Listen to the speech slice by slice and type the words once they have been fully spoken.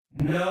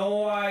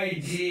No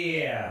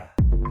idea.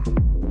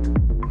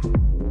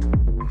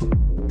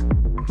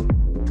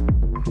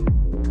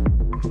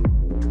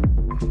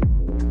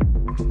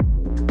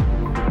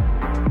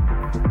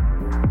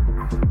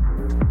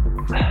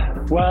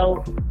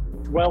 Well,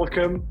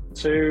 welcome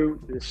to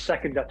the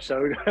second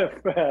episode of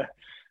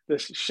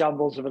this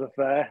shambles of an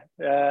affair.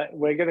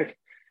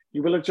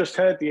 You will have just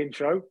heard the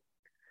intro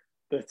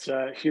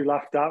that Hugh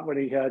laughed at when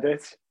he heard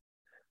it.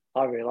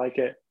 I really like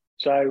it.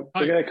 So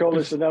we're going to call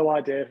this a no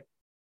idea.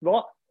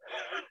 What?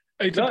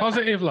 It's a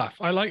positive laugh.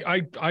 I like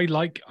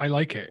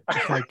it.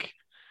 It's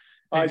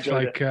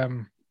like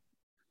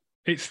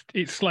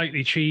it's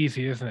slightly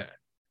cheesy, isn't it?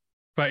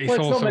 But it's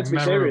also not meant to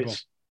memorable. Be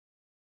serious.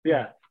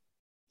 Yeah.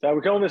 So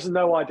we're calling this a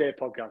no idea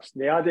podcast.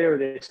 And the idea of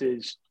this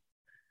is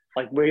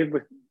like I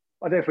don't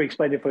know if we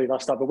explained it fully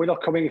last time, but we're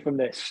not coming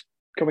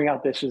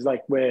at this as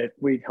like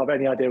we have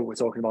any idea what we're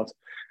talking about.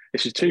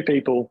 This is two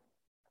people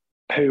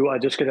who are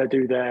just going to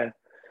do their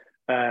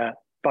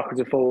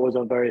backwards and forwards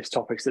on various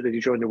topics that they do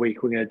during the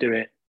week. We're going to do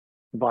it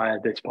via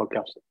this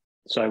podcast.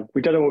 So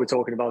we don't know what we're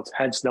talking about,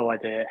 hence no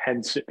idea,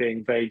 hence it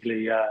being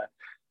vaguely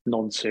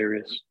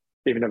non-serious,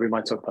 even though we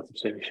might talk about some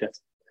serious shit.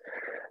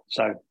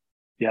 So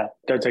yeah,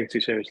 don't take it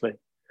too seriously.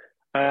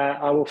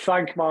 I will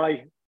thank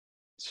my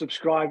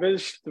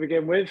subscribers to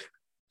begin with.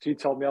 He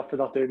told me off for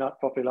not doing that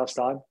properly last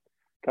time,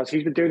 because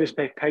he's been doing this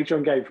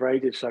Patreon game for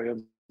ages, so he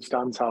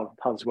understands how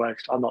this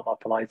works. I'm not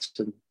that polite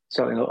and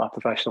certainly not that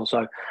professional,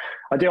 so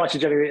I do actually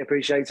genuinely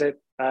appreciate it.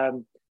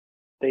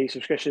 The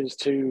subscriptions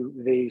to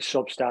the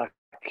Substack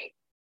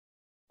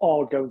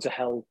are going to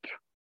help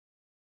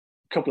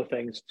a couple of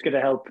things. It's going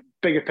to help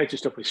bigger picture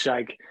stuff with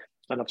Shag,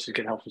 and obviously it's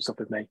going to help some stuff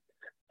with me.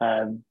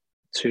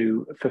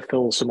 To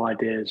fulfill some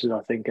ideas that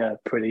I think are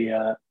pretty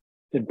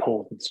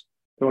important.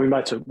 But we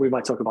might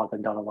talk about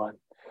them down the line.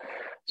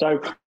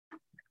 So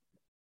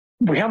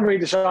we haven't really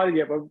decided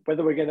yet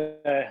whether we're going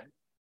to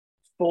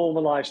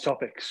formalise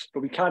topics,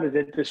 but we kind of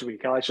did this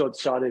week. I sort of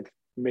decided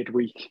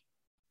midweek.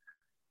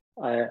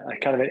 I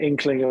kind of an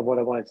inkling of what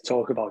I wanted to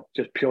talk about,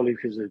 just purely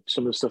because of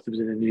some of the stuff that was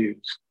in the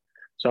news.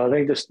 So I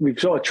think we've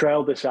sort of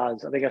trailed this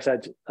as, I think I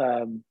said,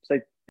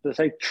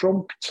 say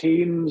Trump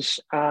teams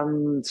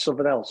and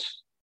something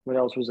else. What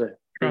else was it?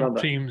 Trump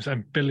teams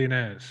and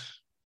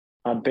billionaires.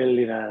 And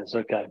billionaires,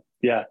 okay.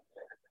 Yeah.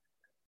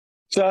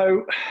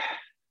 So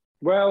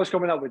where I was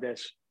coming up with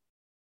this,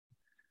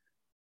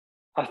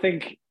 I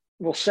think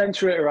we'll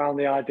centre it around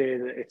the idea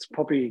that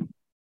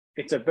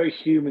it's a very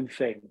human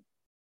thing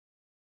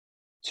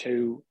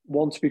to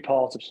want to be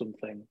part of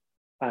something.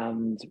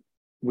 And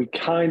we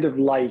kind of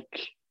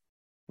like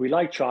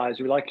tribes,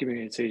 we like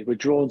communities, we're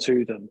drawn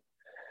to them.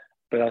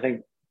 But I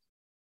think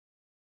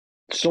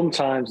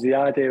sometimes the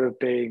idea of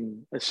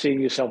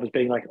seeing yourself as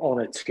being like on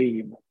a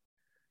team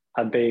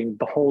and being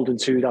beholden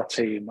to that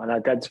team and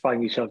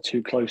identifying yourself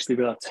too closely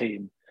with that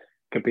team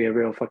could be a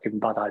real fucking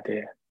bad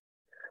idea.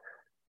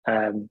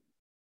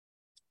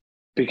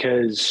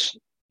 Because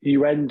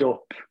you end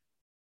up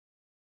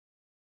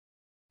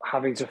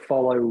having to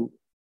follow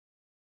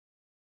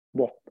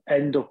what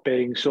end up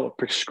being sort of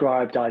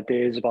prescribed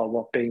ideas about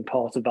what being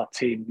part of that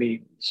team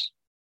means.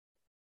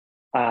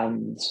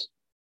 And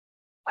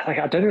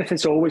I don't know if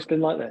it's always been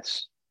like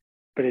this,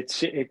 but it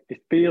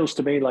feels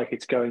to me like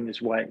it's going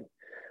this way,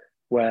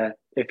 where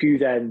if you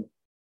then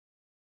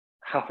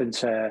happen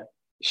to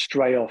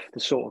stray off the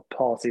sort of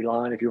party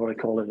line, if you want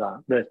to call it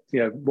that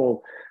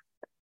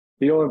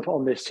you're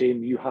on this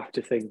team, you have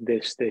to think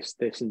this,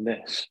 and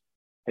this.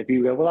 If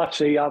you go, well,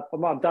 actually,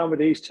 I'm down with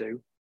these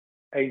two,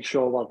 ain't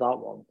sure about that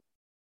one.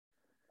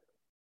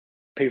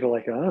 People are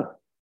like, oh,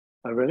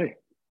 really?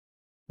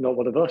 Not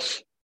one of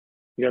us.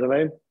 You know what I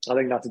mean? I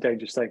think that's a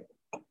dangerous thing.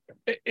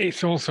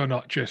 It's also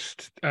not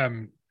just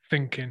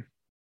thinking.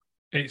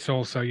 It's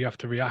also you have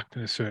to react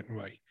in a certain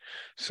way.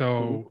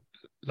 So,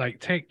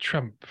 like, take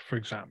Trump, for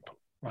example,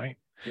 right?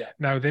 Yeah.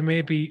 Now,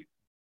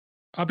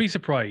 I'll be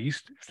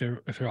surprised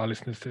if there are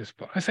listeners to this,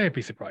 but I say I'd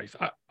be surprised.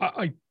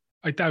 I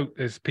doubt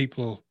there's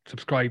people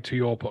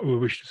who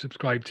wish to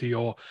subscribe to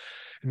your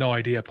No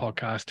Idea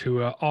podcast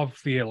who are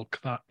of the ilk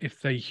that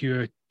if they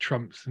hear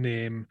Trump's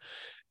name,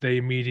 they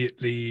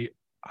immediately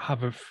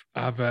have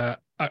a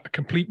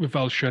complete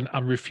revulsion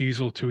and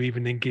refusal to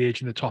even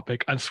engage in the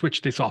topic and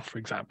switch this off, for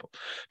example,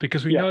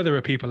 because we know there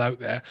are people out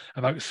there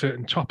about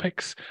certain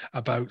topics,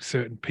 about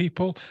certain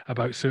people,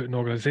 about certain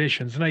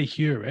organizations, and I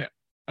hear it.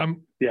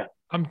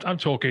 I'm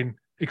talking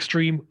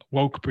extreme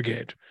woke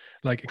brigade,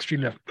 like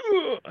extreme left,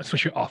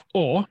 switch it off,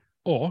 or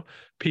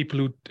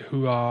people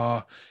who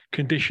are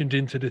conditioned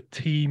into the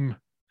team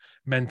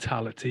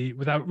mentality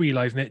without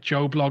realizing it.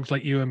 Joe blogs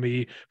like you and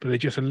me, but they're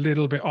just a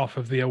little bit off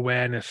of the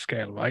awareness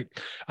scale, right?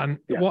 And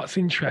what's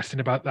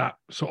interesting about that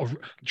sort of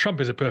Trump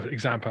is a perfect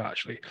example,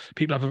 actually.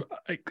 People have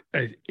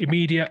a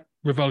immediate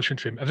revulsion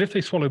to him, as if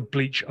they swallow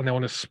bleach and they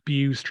want to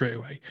spew straight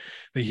away.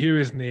 They hear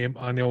his name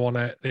and they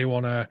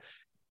want to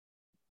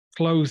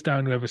close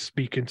down whoever's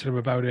speaking to them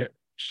about it.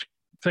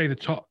 Say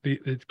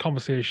the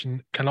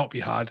conversation cannot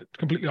be had,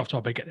 completely off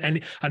topic,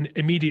 and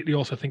immediately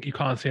also think you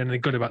can't say anything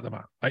good about the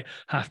man, right?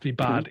 Has to be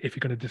bad if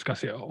you're going to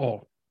discuss it at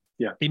all.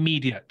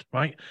 Immediate,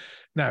 right?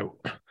 Now,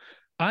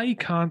 I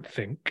can't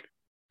think.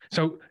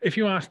 So if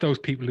you ask those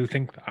people who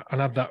think that and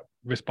have that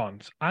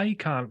response, I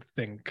can't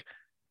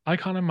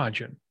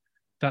imagine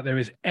that there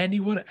is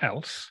anyone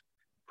else,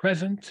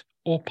 present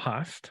or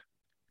past,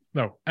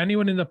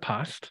 anyone in the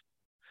past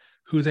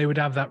who they would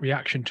have that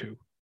reaction to.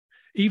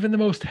 Even the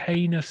most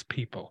heinous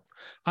people.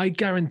 I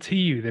guarantee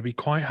you they'd be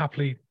quite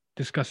happily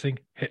discussing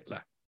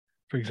Hitler,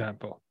 for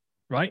example,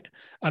 right?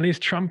 And is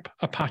Trump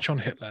a patch on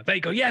Hitler? They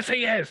go, yes,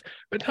 he is.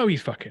 But no,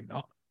 he's fucking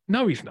not.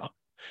 No, he's not.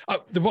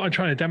 What I'm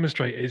trying to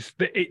demonstrate is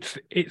that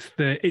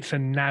it's a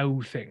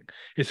now thing.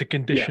 It's a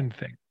conditioned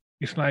thing.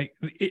 It's like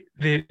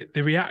the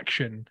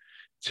reaction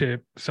to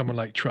someone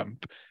like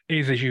Trump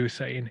is, as you were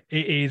saying,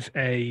 it is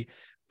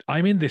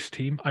I'm in this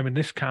team, I'm in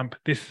this camp,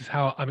 this is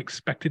how I'm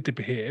expected to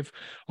behave,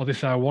 or this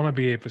is how I want to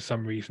behave for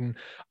some reason.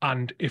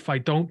 And if I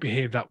don't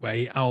behave that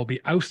way, I'll be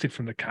ousted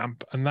from the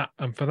camp. And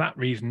for that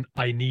reason,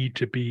 I need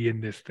to be in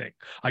this thing.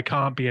 I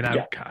can't be an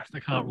outcast. I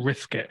can't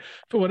risk it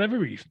for whatever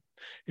reason.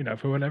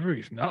 For whatever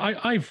reason.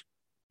 I've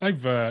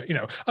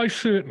I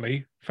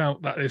certainly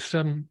felt that there's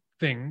some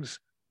things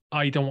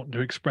I don't want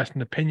to express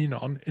an opinion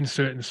on in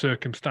certain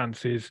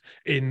circumstances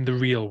in the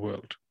real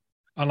world.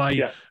 And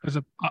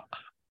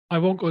I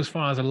won't go as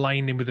far as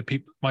aligning with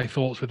my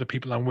thoughts with the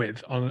people I'm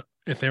with on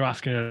if they're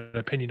asking an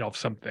opinion of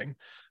something.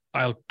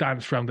 I'll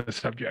dance around the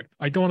subject.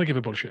 I don't want to give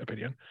a bullshit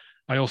opinion.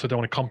 I also don't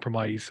want to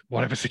compromise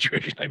whatever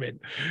situation I'm in.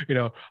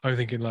 I'm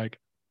thinking like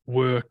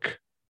work,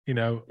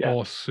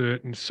 or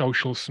certain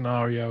social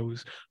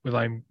scenarios where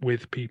I'm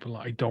with people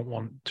I don't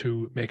want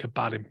to make a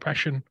bad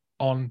impression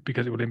on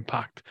because it would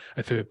impact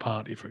a third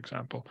party, for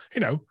example.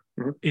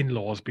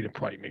 In-laws being a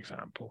prime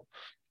example.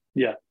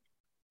 Yeah.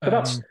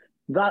 But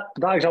that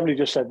example you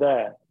just said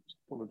there,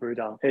 on the brew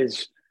down,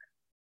 is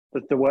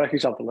the work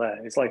example there.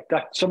 It's like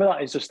that. Some of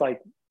that is just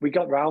like we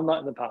got around that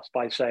in the past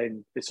by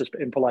saying it's just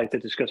impolite to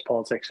discuss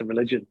politics and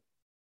religion.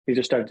 You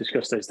just don't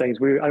discuss those things.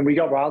 We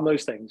got around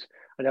those things,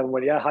 and then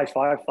when high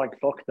five, like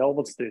fuck, no one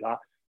wants to do that.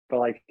 But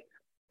like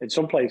in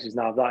some places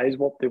now, that is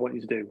what they want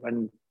you to do,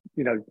 and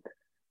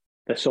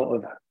they're sort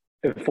of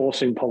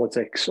enforcing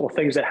politics or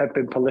things that have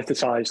been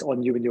politicized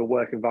on you in your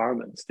work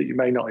environments that you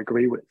may not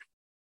agree with.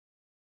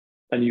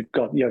 And you've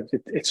got,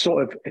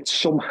 it's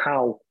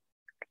somehow,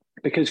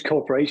 because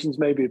corporations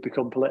maybe have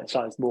become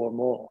politicized more and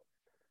more,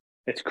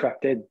 it's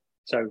crept in.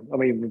 So, I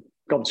mean, we've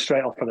gone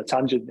straight off on a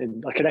tangent,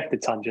 in a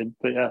connected tangent,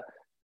 but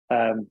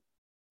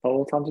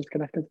all tangents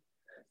connected.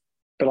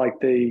 But like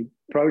the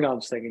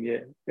pronouns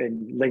thing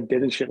in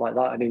LinkedIn and shit like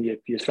that, and in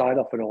your sign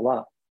off and all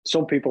that,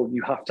 some people,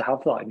 you have to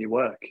have that in your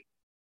work.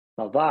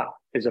 Now that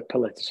is a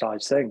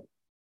politicized thing.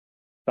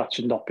 That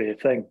should not be a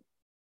thing,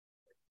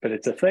 but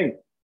it's a thing.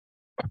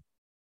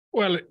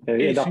 Well,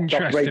 it's interesting.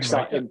 That breaks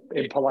right? that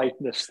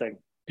impoliteness thing.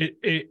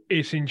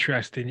 It's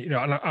interesting, and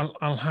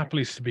I'll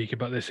happily speak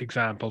about this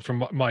example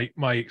from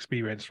my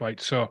experience,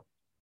 right? So,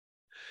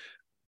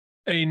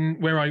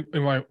 where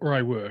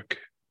I work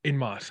in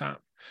Marsat,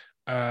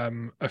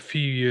 a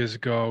few years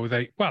ago,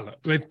 they've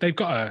got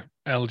a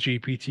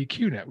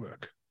LGBTQ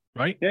network,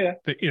 right? Yeah.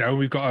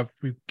 We've got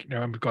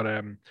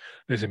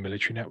there's a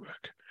military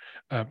network,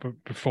 but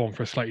formed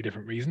for a slightly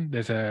different reason.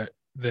 There's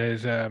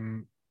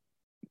an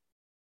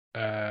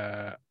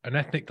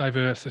ethnically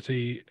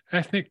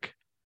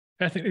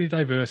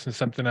diverse and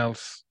something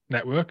else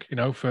network,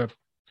 for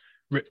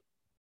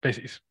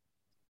basically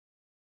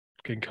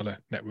skin color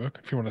network,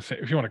 if you want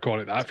to call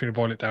it that. If you want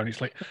to boil it down,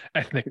 it's like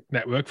ethnic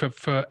network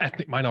for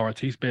ethnic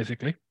minorities,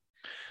 basically.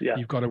 Yeah.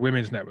 You've got a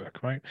women's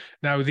network, right?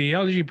 Now the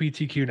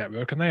LGBTQ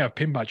network, and they have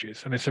pin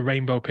badges, and it's a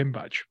rainbow pin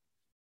badge.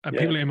 And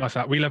people in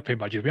Marsat, we love pin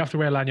badges. We have to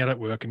wear a lanyard at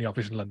work in the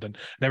office in London.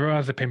 And everyone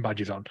has the pin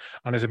badges on.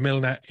 And there's a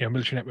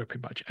military network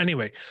pin badge.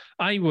 Anyway,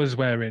 I was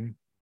wearing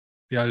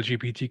the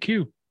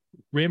LGBTQ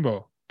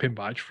rainbow pin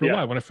badge for a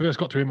while. When I first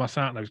got to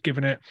Marsat, and I was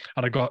given it,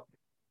 and I got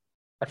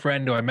a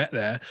friend who I met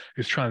there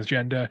who's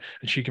transgender,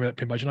 and she gave me that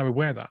pin badge, and I would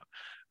wear that.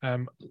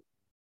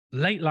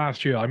 Late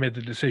last year, I made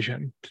the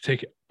decision to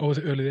take it, or was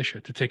it early this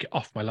year, to take it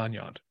off my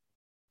lanyard.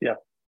 Yeah.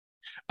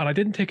 And I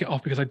didn't take it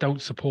off because I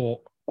don't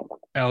support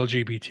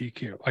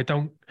LGBTQ.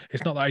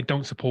 It's not that I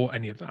don't support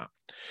any of that.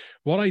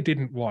 What I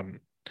didn't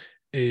want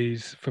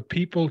is for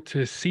people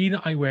to see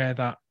that I wear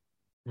that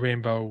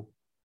rainbow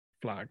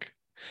flag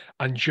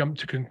and jump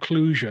to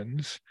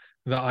conclusions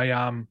that I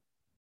am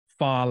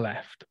far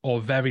left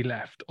or very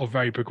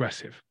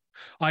progressive.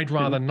 I'd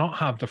rather not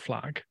have the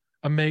flag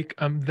and make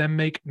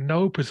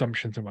no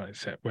presumptions on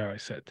where I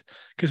sit.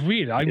 Because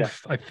really,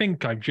 I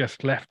think I'm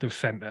just left of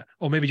centre,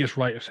 or maybe just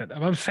right of centre.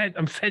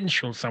 I'm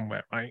central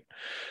somewhere, right?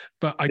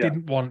 But I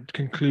didn't want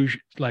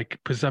conclusions, like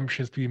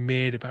presumptions to be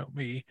made about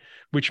me,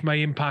 which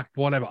may impact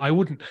whatever. I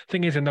wouldn't.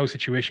 Thing is, in those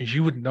situations,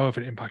 you wouldn't know if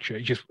it impacts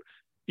you.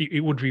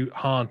 It would be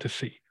hard to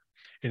see,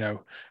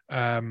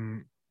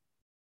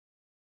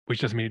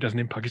 which doesn't mean it doesn't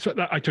impact you. So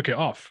I took it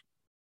off.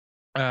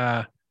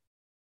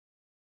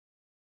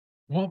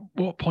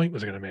 What point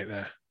was I going to make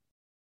there?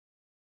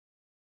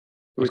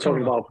 We're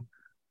talking about.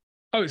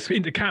 Oh, it's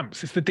into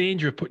camps. It's the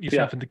danger of putting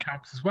yourself into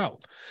camps as well.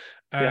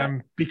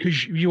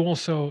 Because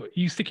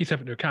you stick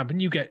yourself into a camp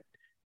and you get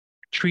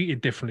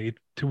treated differently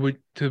to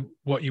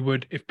what you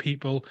would if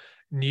people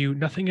knew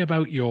nothing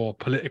about your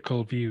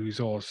political views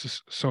or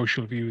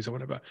social views or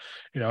whatever,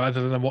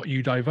 other than what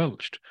you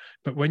divulged.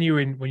 But when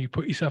you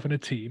put yourself in a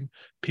team,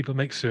 people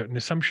make certain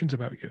assumptions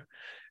about you.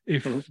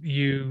 If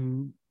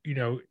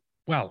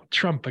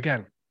Trump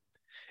again,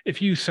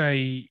 if you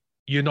say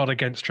you're not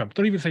against Trump,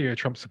 don't even say you're a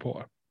Trump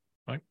supporter,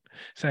 right?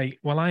 Say,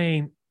 well, I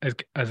ain't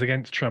as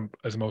against Trump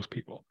as most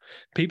people.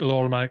 People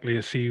automatically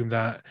assume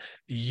that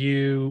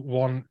you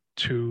want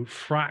to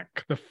frack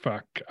the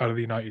fuck out of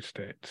the United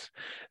States.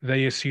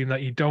 They assume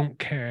that you don't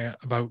care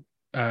about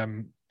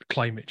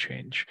climate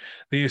change.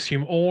 They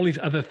assume all these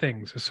other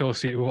things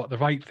associated with what the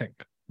right think,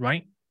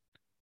 right?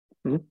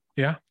 Mm-hmm.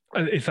 Yeah.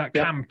 It's that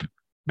camp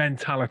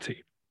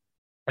mentality.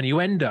 And you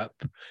end up,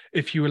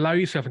 if you allow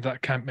yourself into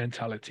that camp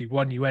mentality,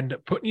 you end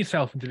up putting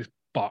yourself into this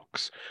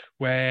box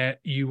where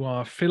you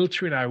are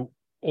filtering out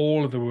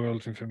all of the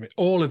world's information,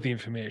 all of the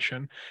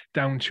information,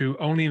 down to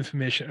only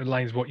information that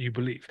aligns what you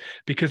believe.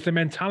 Because the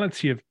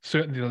mentality of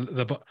certainly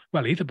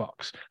either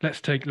box,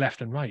 let's take left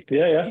and right.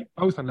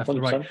 Both on left 100%.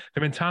 And right. The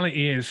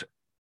mentality is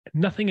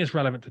nothing is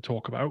relevant to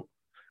talk about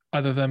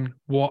other than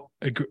what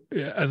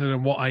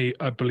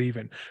I believe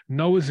in.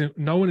 No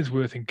one is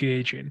worth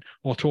engaging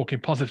or talking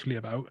positively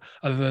about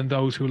other than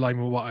those who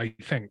align with what I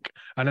think.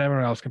 And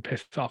everyone else can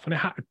piss off. And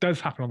it does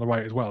happen on the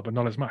right as well, but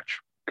not as much.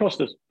 Of course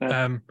it does.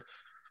 Yeah.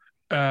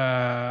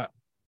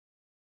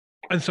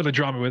 And so the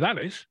drama with that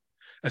is,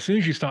 as soon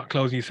as you start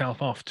closing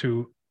yourself off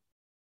to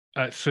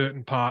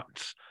certain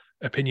parts,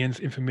 opinions,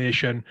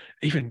 information,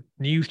 even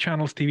news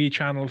channels, TV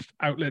channels,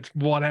 outlets,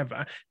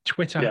 whatever,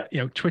 Twitter,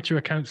 Twitter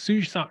accounts, as soon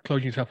as you start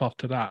closing yourself off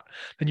to that,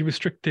 then you're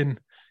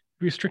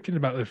restricting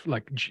about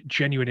the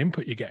genuine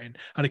input you're getting,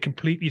 and it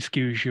completely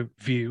skews your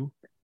view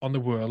on the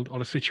world or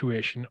the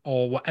situation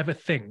or whatever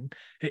thing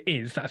it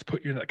is that has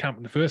put you in that camp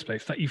in the first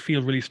place that you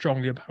feel really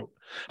strongly about.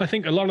 I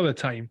think a lot of the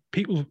time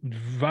people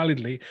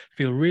validly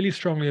feel really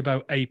strongly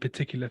about a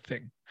particular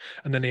thing,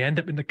 and then they end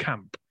up in the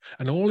camp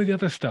and all of the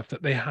other stuff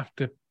that they have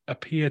to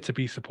appear to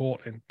be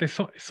supporting. It's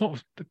on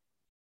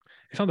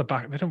the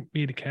back. They don't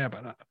really care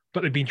about that,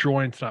 but they've been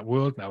drawn into that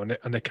world now, and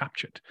they're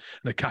captured.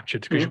 And they're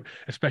captured because,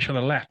 especially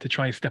on the left, to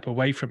try and step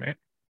away from it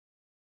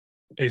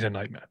is a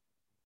nightmare.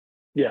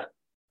 Yeah.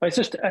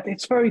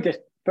 It's very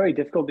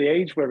difficult. The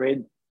age we're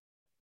in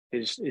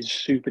is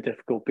super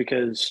difficult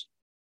because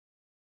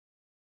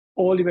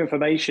all your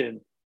information.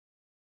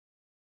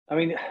 I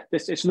mean,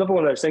 it's another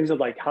one of those things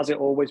of has it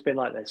always been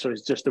like this, or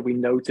it's just that we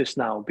notice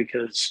now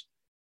because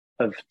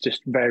of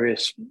just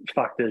various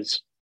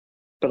factors?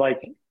 But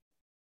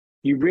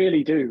you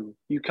really do.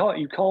 You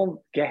can't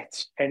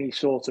get any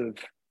sort of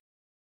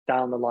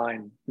down the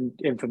line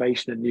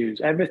information and news.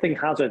 Everything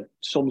has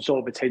some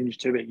sort of a tinge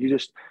to it.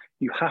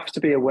 You have to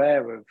be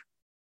aware of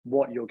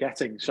what you're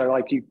getting.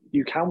 So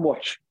you can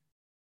watch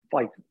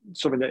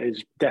something that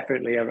is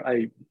definitely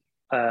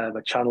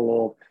a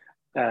channel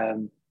or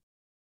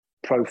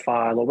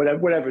profile or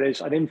whatever it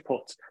is, an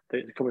input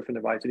that is coming from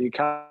the right, and you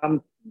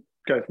can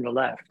go from the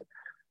left.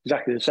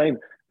 Exactly the same.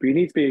 But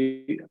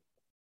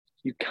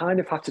you kind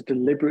of have to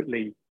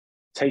deliberately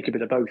take a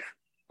bit of both.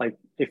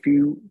 If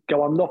you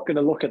go, I'm not going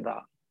to look at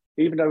that,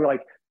 even though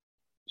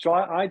so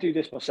I do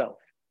this myself.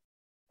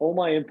 All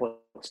my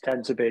inputs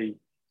tend to be,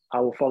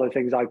 I will follow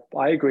things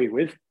I agree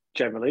with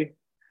generally,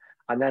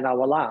 and then I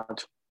will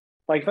add.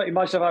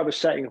 Imagine if I was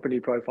setting up a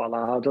new profile, and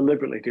I'll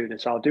deliberately do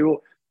this. I'll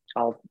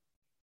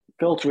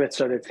filter it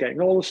so that it's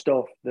getting all the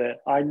stuff that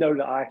I know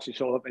that I actually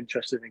sort of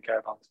interested and care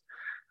about,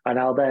 and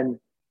I'll then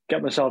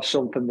get myself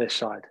something this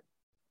side,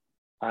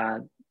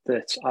 and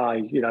that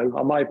I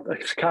might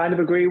kind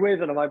of agree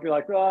with, and I might be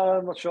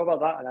I'm not sure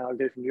about that, and then I'll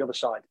go from the other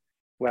side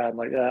where I'm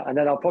and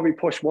then I'll probably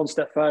push one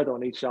step further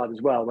on each side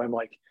as well, where I'm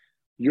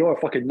you're a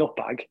fucking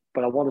nutbag,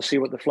 but I want to see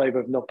what the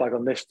flavour of nutbag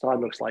on this side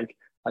looks like,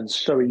 and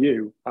so are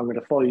you. I'm going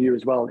to follow you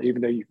as well,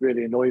 even though you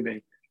really annoy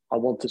me. I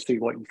want to see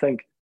what you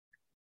think,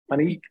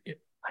 and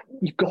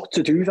you've got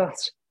to do that,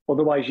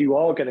 otherwise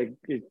you're going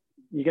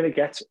to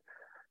get.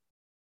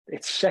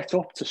 It's set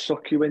up to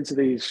suck you into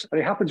these, and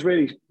it happens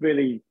really,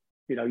 really.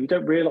 You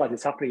don't realise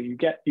it's happening.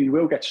 You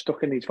will get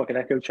stuck in these fucking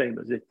echo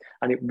chambers,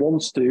 and it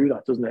wants to do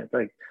that, doesn't it?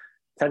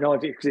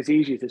 Technology, because it's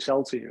easier to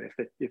sell to you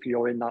if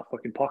you're in that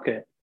fucking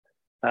pocket.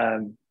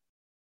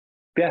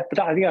 But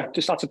I think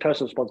that's a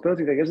personal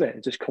responsibility thing, isn't it?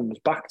 It just comes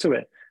back to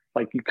it.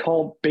 You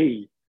can't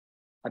be.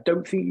 I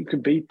don't think you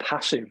can be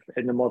passive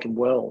in the modern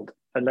world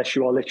unless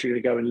you are literally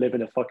going to go and live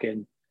in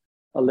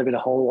a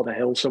hole on a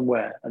hill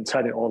somewhere and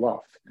turn it all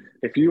off.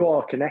 If you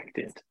are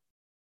connected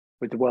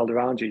with the world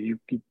around you,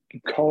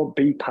 you can't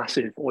be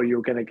passive, or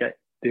you're going to get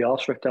the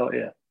arse ripped out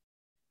here.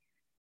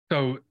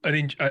 So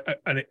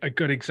a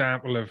good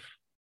example of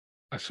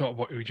a sort of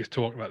what we were just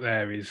talking about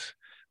there is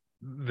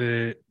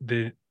the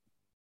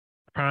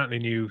apparently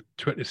new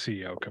Twitter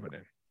CEO coming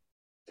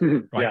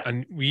in, right? Yeah.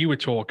 And we were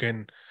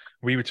talking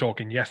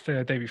yesterday,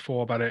 the day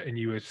before about it, and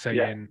you were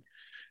saying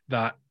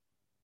that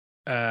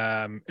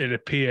it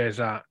appears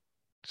that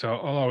So,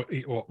 although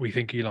what we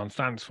think Elon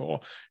stands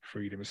for,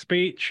 freedom of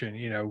speech and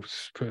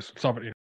personal sovereignty,